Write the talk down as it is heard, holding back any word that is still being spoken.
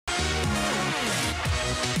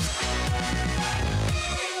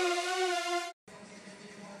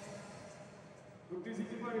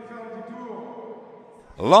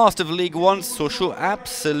Last of League One, Sochaux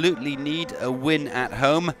absolutely need a win at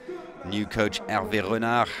home. New coach Hervé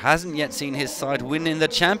Renard hasn't yet seen his side win in the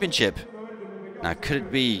championship. Now, could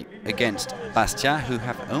it be against Bastia, who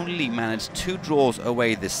have only managed 2 draws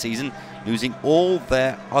away this season, losing all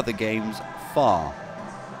their other games far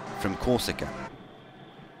from Corsica?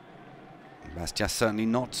 Bastia certainly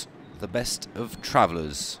not the best of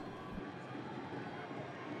travellers.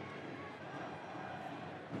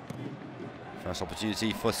 First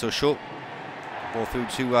opportunity for Sochaux. Ball through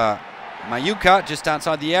to MAYUKA, just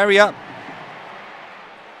outside the area.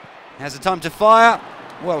 Has the time to fire.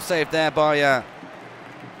 Well saved there by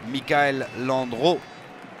Mickaël LANDREAU,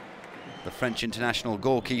 the French international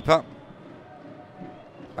goalkeeper.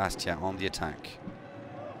 Bastia on the attack.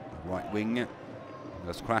 Right wing.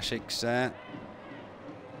 There's KRASIC there.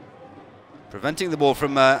 Preventing the ball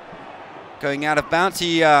from going out of bounds.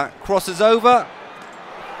 He crosses over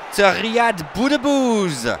to Ryad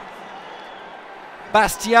BOUDEBOUZ.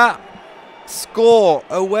 Bastia score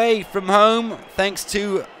away from home thanks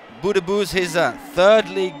to BOUDEBOUZ, his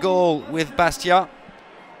 3rd league goal with Bastia.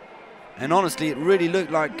 And honestly, it really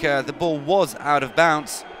looked like the ball was out of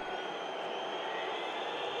bounds.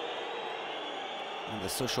 And the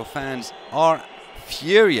Sochaux fans are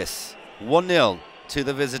furious. 1-0 to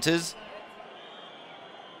the visitors.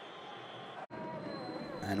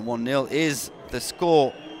 And 1-0 is the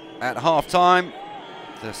score at half-time.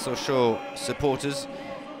 The Sochaux supporters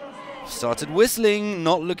started whistling,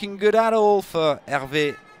 not looking good at all for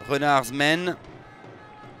Hervé Renard's men.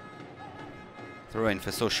 Throw in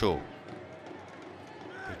for Sochaux.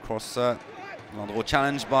 Good cross, LANDREAU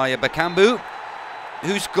challenged by BAKAMBU,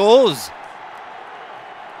 who scores.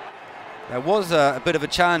 There was a bit of a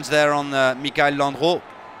challenge there on Mickaël LANDREAU.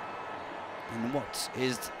 And what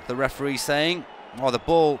is the referee saying? Well,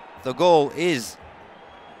 the goal is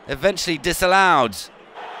eventually disallowed.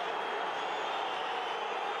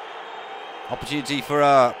 Opportunity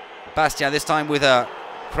for Bastia, this time with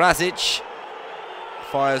KRASIC.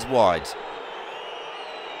 Fires wide.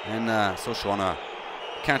 And Sochaux on a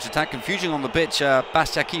counter-attack. Confusion on the pitch.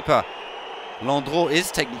 Bastia keeper LANDREAU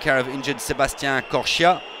is taking care of injured Sébastien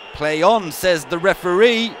CORCHIA. Play on, says the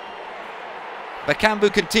referee.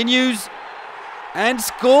 BAKAMBU continues and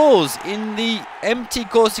scores in the empty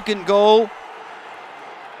Corsican goal.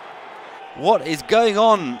 What is going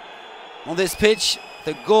on this pitch?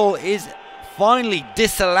 The goal is finally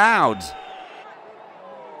disallowed.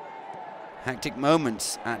 Hectic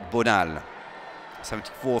moments at Bonal.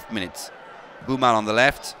 74th minute. BOUMAL on the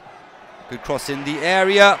left. Good cross in the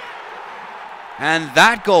area. And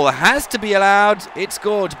that goal has to be allowed. It's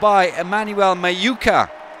scored by Emmanuel MAYUKA,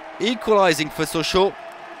 equalising for Sochaux.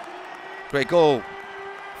 Great goal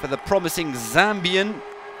for the promising Zambian.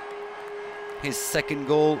 His 2nd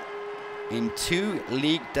goal in 2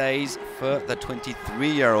 league days for the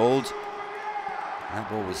 23-year-old. That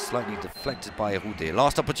ball was slightly deflected by Ryad.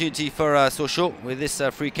 Last opportunity for Sochaux with this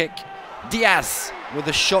free kick. Diaz with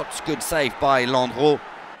a shot. Good save by LANDREAU.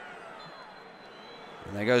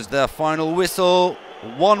 And there goes the final whistle.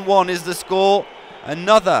 1-1 is the score.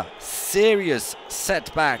 Another serious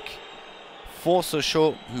setback for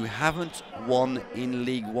Sochaux, who haven't won in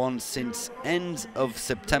League One since end of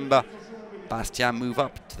September. Bastia move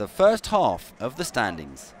up to the first half of the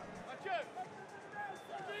standings.